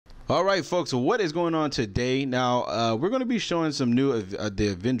All right, folks, so what is going on today? Now, we're going to be showing some new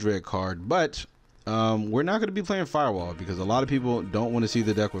the Avendred card, but we're not going to be playing Firewall because a lot of people don't want to see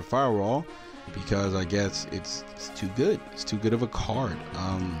the deck with Firewall because I guess it's too good. It's too good of a card.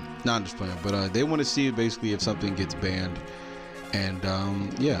 Not just playing, but they want to see basically if something gets banned, and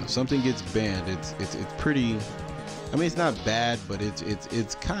yeah, something gets banned. It's pretty. I mean, it's not bad, but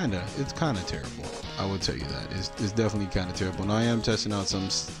it's kind of terrible. I would tell you that it's definitely kind of terrible. And I am testing out some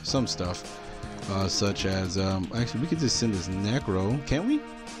stuff, such as actually we could just send this Necro, can't we?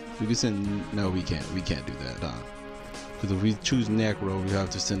 We could send no, we can't. We can't do that, because if we choose Necro, we have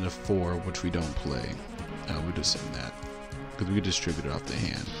to send a 4, which we don't play. We just send that because we could distribute it off the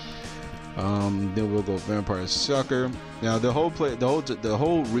hand. Then we'll go Vampire Sucker. Now the whole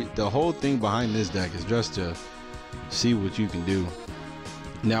thing behind this deck is just to see what you can do.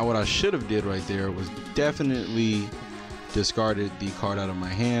 Now what I should have did right there was definitely discarded the card out of my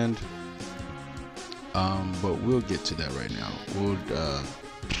hand, but we'll get to that right now.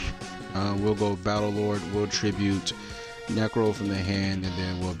 We'll go Battle Lord, we'll tribute Necro from the hand, and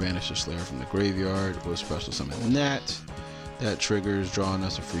then we'll banish the Slayer from the graveyard. We'll special summon that triggers drawing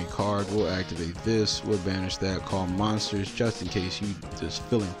us a free card. We'll activate this, we'll banish that, call monsters just in case you just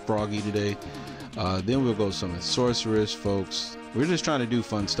feeling froggy today. Then we'll go summon Sorceress, folks. We're just trying to do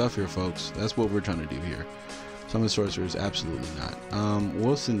fun stuff here, folks. That's what we're trying to do here. Summon Sorceress, absolutely not.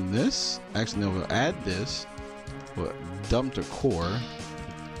 We'll send this. Actually, no, we'll add this. We'll dump to Core.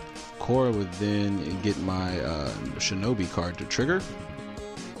 Core would then get my Shinobi card to trigger.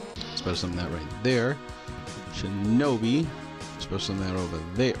 Special summon that right there. Shinobi. Special summon that over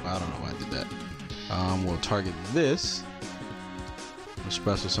there. I don't know why I did that. We'll target this. We'll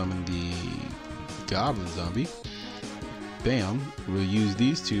special summon the Goblin Zombie. Bam. We'll use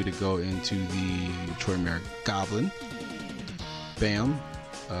these two to go into the Troymere Goblin. Bam.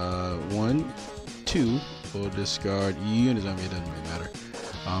 1, 2. We'll discard Unit Zombie. It doesn't really matter.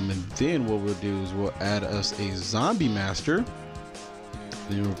 And then what we'll do is we'll add us a Zombie Master.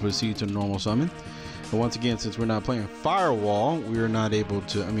 Then we'll proceed to normal summon. And once again, since we're not playing Firewall, we're not able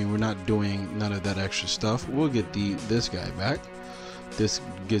to. I mean, we're not doing none of that extra stuff. We'll get this guy back. This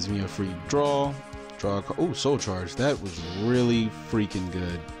gives me a free draw. Oh, Soul Charge. That was really freaking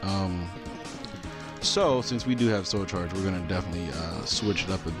good. So since we do have Soul Charge, we're gonna definitely switch it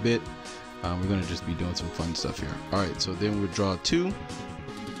up a bit. We're gonna just be doing some fun stuff here. All right, so then we'll draw 2.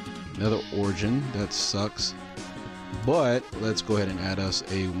 Another Origin. That sucks. But let's go ahead and add us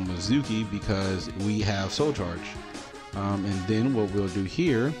a Mizuki because we have Soul Charge. And then what we'll do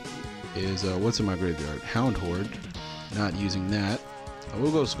here is what's in my graveyard? Hound Horde. Not using that.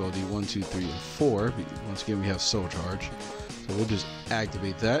 We'll go Skuldy 1, 2, 3, and 4. Once again, we have Soul Charge, so we'll just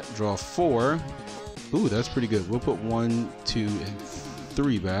activate that. Draw 4. Ooh, that's pretty good. We'll put 1, 2, and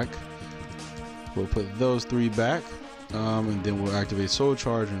 3 back. We'll put those 3 back, and then we'll activate Soul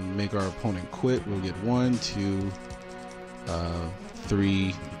Charge and make our opponent quit. We'll get 1, 2,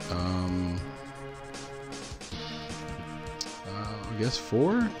 3. I guess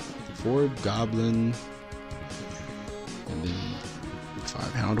 4 Goblin, and then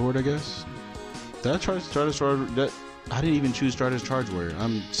 5 Hound Horde, I guess. Did I try to start that? I didn't even choose Stardust Charge Warrior.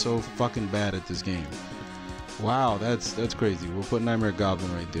 I'm so fucking bad at this game. Wow, that's crazy. We'll put Nightmare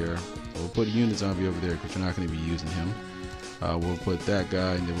Goblin right there. We'll put Unit Zombie over there because we're not going to be using him. We'll put that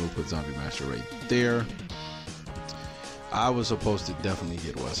guy, and then we'll put Zombie Master right there. I was supposed to definitely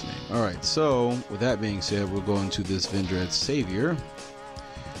get what's name. All right, so with that being said, we'll go into this Vendred Savior.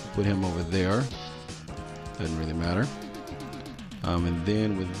 Put him over there. Doesn't really matter. And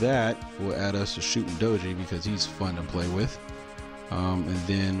then with that, we'll add us a Shooting Doji because he's fun to play with. And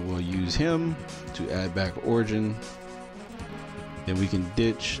then we'll use him to add back Origin. Then we can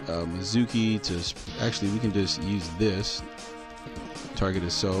ditch Mizuki to. Actually, we can just use this. Target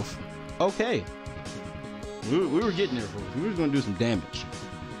itself. Okay. We were getting there, folks. We were going to do some damage.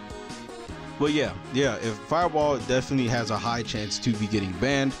 Well, yeah. If Fireball definitely has a high chance to be getting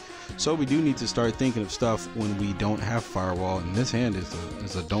banned. So we do need to start thinking of stuff when we don't have Firewall, and this hand is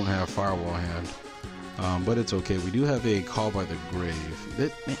a don't have Firewall hand. But it's okay. We do have a Call by the Grave.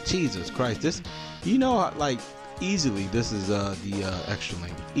 Man, Jesus Christ, this, you know, like easily this is the extra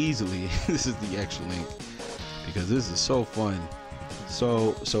link. Easily this is the extra link because this is so fun,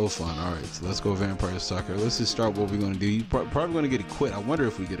 so fun. All right, so let's go Vampire Sucker. Let's just start what we're going to do. You're probably going to get a quit. I wonder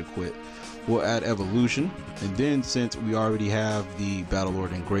if we get a quit. We'll add Evolution, and then since we already have the Battle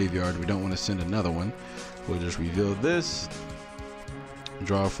Lord in graveyard, we don't want to send another one. We'll just reveal this,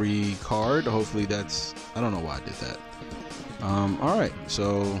 draw a free card. Hopefully that's, I don't know why I did that. All right,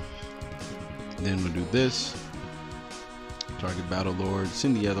 so then we'll do this, Target Battle Lord.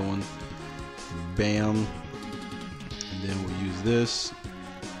 Send the other one. Bam. And then we'll use this.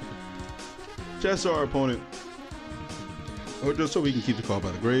 Just so our opponent, or just so we can keep the call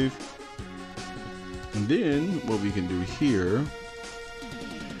by the grave. And then what we can do here,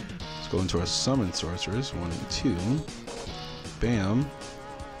 let's go into our Summon Sorceress, 1 and 2. Bam.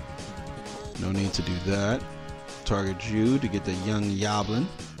 No need to do that. Target you to get the young Yoblin.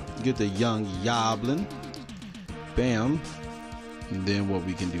 Get the young Yoblin. Bam. And then what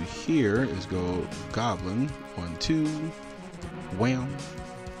we can do here is go Goblin. 1, 2. Wham.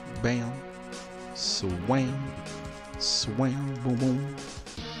 Bam. Swam. Swam. Boom, boom.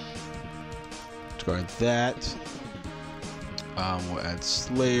 Discard that. We'll add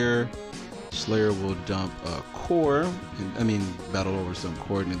Slayer. Slayer will dump a core. Battle over some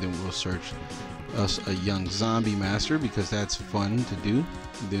core, and then we'll search us a young Zombie Master because that's fun to do.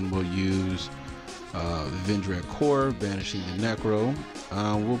 Then we'll use Vendread Core, banishing the Necro.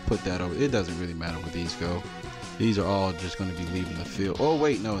 We'll put that over. It doesn't really matter where these go. These are all just going to be leaving the field. Oh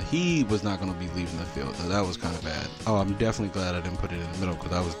wait, no, he was not going to be leaving the field. So that was kind of bad. Oh, I'm definitely glad I didn't put it in the middle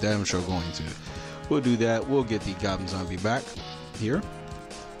because I was damn sure going to. We'll do that. We'll get the Goblin Zombie back here.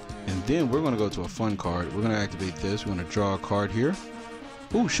 And then we're going to go to a fun card. We're going to activate this. We're going to draw a card here.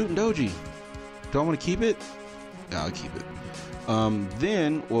 Ooh, Shooting Doji. Do I want to keep it? Yeah, I'll keep it.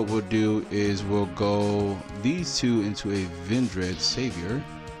 Then what we'll do is we'll go these two into a Vendread Savior.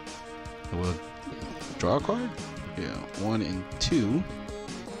 And we'll draw a card. Yeah, 1 and 2.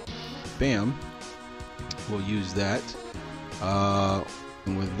 Bam. We'll use that.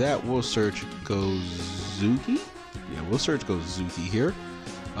 And with that, we'll search Gozuki. Yeah, we'll search Gozuki here.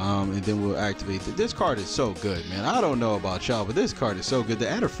 And then we'll activate this card is so good, man. I don't know about y'all, but this card is so good. To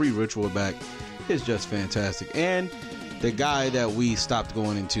add a free ritual back is just fantastic. And the guy that we stopped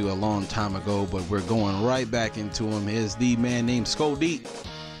going into a long time ago, but we're going right back into him, is the man named Skull Deep.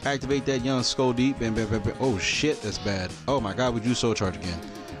 Activate that young Skull Deep. Bam, bam, bam, bam. Oh shit, that's bad. Oh my god, would you soul charge again?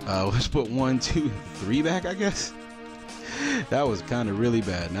 Let's put 1, 2, 3 back, I guess. That was kind of really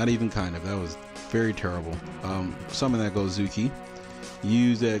bad. Not even kind of. That was very terrible. Summon that Gozuki.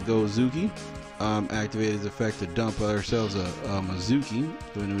 Use that Gozuki. Activate his effect to dump ourselves a Mizuki.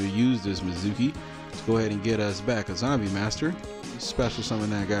 When we use this Mizuki, let's go ahead and get us back a Zombie Master. Special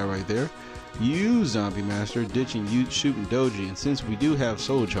summon that guy right there. Use Zombie Master, ditching Shooting Doji. And since we do have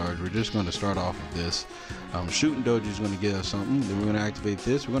Soul Charge, we're just going to start off with this. Shooting Doji is going to get us something. Then we're going to activate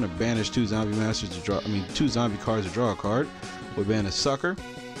this. We're going to banish 2 Zombie Masters to draw. 2 Zombie cards to draw a card. We'll banish Sucker,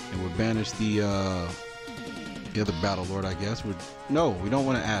 and we'll banish the other Battle Lord, I guess. No, we don't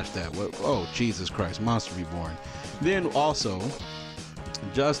want to ash that. Oh, Jesus Christ, Monster Reborn. Then also,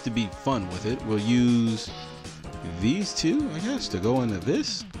 just to be fun with it, we'll use these 2, I guess, to go into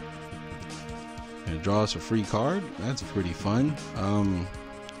this and draw us a free card. That's pretty fun.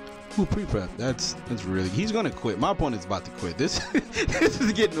 Ooh, pre-prep. That's really. He's gonna quit. My opponent's about to quit. This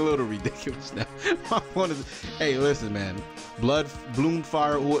is getting a little ridiculous now. My opponent. Hey, listen, man.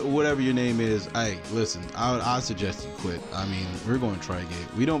 Bloomfire, whatever your name is. Hey, listen. I suggest you quit. I mean, we're going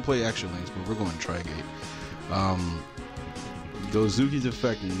Tri-Gate. We don't play extra links, but we're going Tri-Gate. Gozuki's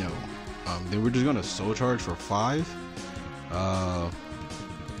effect, no. Then we're just gonna Soul Charge for 5.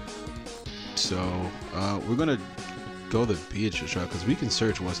 We're gonna go the Beatrice route because we can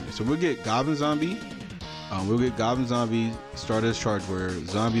search what's next. So we'll get Goblin Zombie. We'll get Goblin Zombie, Stardust Chargeware,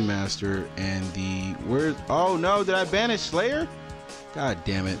 Zombie Master, and oh no, did I banish Slayer? God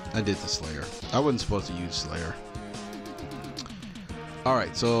damn it, I did the Slayer. I wasn't supposed to use Slayer.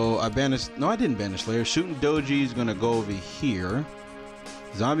 Alright, so I didn't banish Slayer. Shooting Doji is gonna go over here.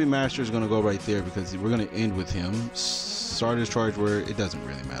 Zombie Master is gonna go right there because we're gonna end with him. Stardust Chargeware, it doesn't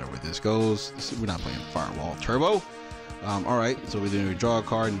really matter where this goes. We're not playing Firewall Turbo. Alright, so we're going to draw a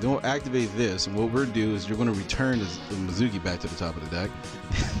card and then we'll activate this, and what we're going to do is you're going to return the Mizuki back to the top of the deck.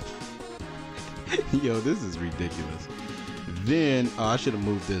 Yo, this is ridiculous. Then, I should have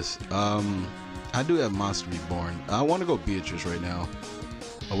moved this. I do have Monster Reborn. I want to go Beatrice right now.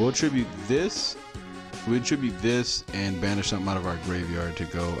 We'll attribute this. We'll attribute this and banish something out of our graveyard to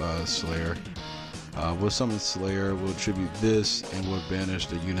go Slayer. We'll summon Slayer, we'll attribute this, and we'll banish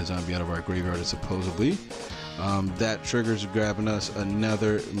the Unizombie out of our graveyard supposedly. That triggers grabbing us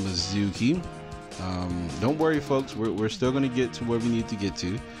another Mizuki. Don't worry, folks, we're still going to get to where we need to get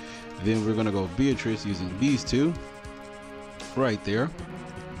to. Then we're going to go Beatrice using these 2 right there.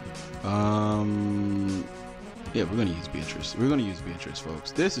 Yeah, we're going to use Beatrice. We're going to use Beatrice,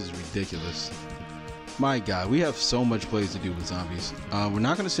 folks. This is ridiculous. My God, we have so much plays to do with zombies. We're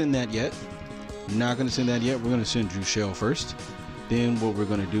not going to send that yet. We're going to send Drushel first. Then what we're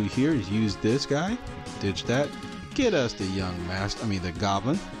going to do here is use this guy, ditch that, Get us the young master. I mean the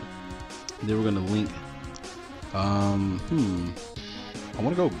goblin. Then we're gonna link. I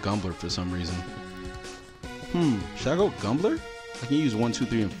want to go Gumbler for some reason. Should I go Gumbler? I can use 1, 2,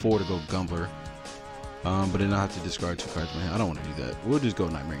 3, and 4 to go Gumbler. But then I have to discard 2 cards. Man, I don't want to do that. We'll just go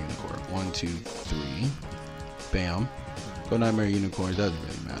Nightmare Unicorn. 1, 2, 3. Bam. Go Nightmare Unicorn. Doesn't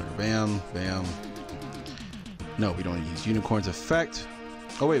really matter. Bam, bam. No, we don't use Unicorn's effect.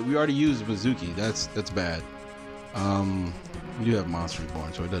 Oh wait, we already used Mizuki. That's bad. We do have Monster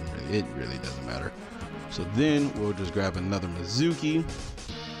Reborn, so it really doesn't matter. So then we'll just grab another Mizuki,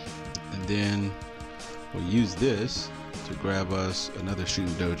 and then we'll use this to grab us another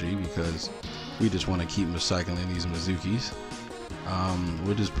Shooting Doji because we just want to keep recycling these Mizukis.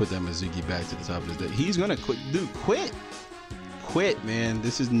 We'll just put that Mizuki back to the top of his deck. He's gonna quit. Dude, quit, man.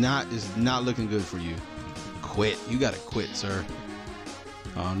 This is not looking good for you. Quit. You gotta quit, sir.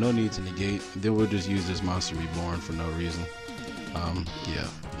 No need to negate. Then we'll just use this Monster Reborn for no reason. Yeah.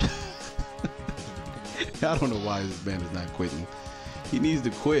 I don't know why this man is not quitting. He needs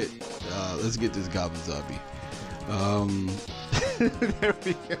to quit. Let's get this Goblin Zombie. There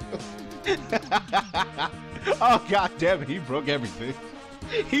we go. Oh god damn it, he broke everything.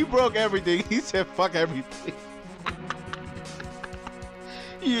 He broke everything. He said fuck everything.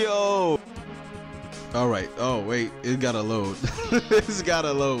 Yo. Alright. Oh wait, it gotta load. It's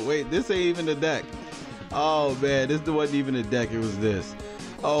gotta load. Wait, this ain't even the deck. Oh man, this wasn't even a deck, it was this.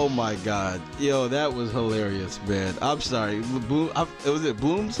 Oh my god. Yo, that was hilarious, man. I'm sorry. Was it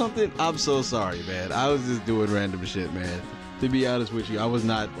Bloom something? I'm so sorry, man. I was just doing random shit, man. To be honest with you, I was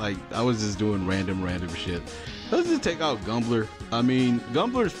just doing random shit. Let's just take out Gumbler. I mean,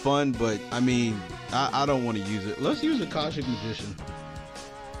 Gumbler's fun, but I mean, I don't want to use it. Let's use Akashic Magician.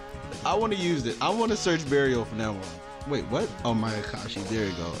 I want to use it. I want to search Burial from now on. Wait, what? Oh, my Akashi. There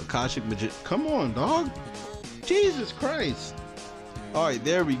you go. Akashic Magician. Come on, dog. Jesus Christ. All right,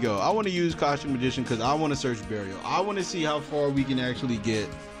 there we go. I want to use Akashic Magician because I want to search Burial. I want to see how far we can actually get.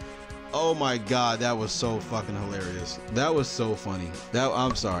 Oh my god, that was so fucking hilarious. That was so funny.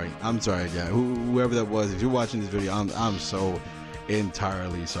 I'm sorry, guy. Whoever that was, if you're watching this video, I'm so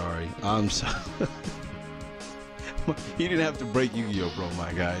entirely sorry. I'm so. He didn't have to break Yu-Gi-Oh, bro,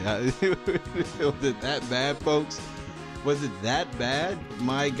 my guy. Was it that bad, folks? Was it that bad?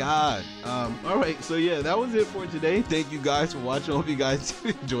 My god. All right, so yeah, that was it for today. Thank you guys for watching. I hope you guys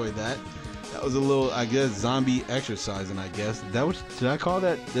enjoyed that. That was a little, I guess, zombie exercising, I guess. Should I call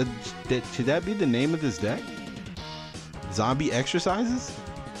that, should that be the name of this deck? Zombie exercises?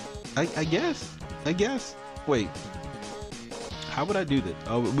 I guess. Wait. How would I do that?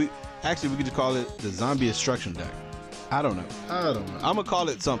 Oh, we could just call it the zombie instruction deck. I don't know. I'm gonna call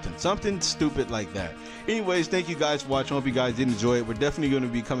it something stupid like that. Anyways, thank you guys for watching. Hope you guys did enjoy it. We're definitely going to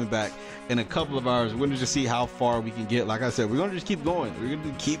be coming back in a couple of hours. We're going to just see how far we can get. Like I said, we're going to just keep going. We're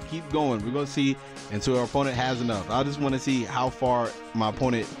going to keep going. We're going to see until our opponent has enough. I just want to see how far my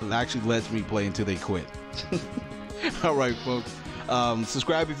opponent actually lets me play until they quit. All right, folks.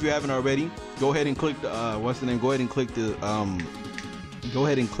 Subscribe if you haven't already. Go ahead and click the Go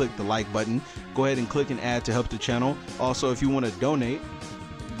ahead and click the like button. Go ahead and click and add to help the channel. Also, if you want to donate,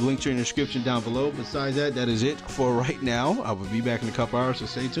 the links are in the description down below. Besides that is it for right now. I will be back in a couple hours, so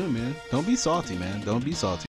stay tuned, man. Don't be salty, man. Don't be salty.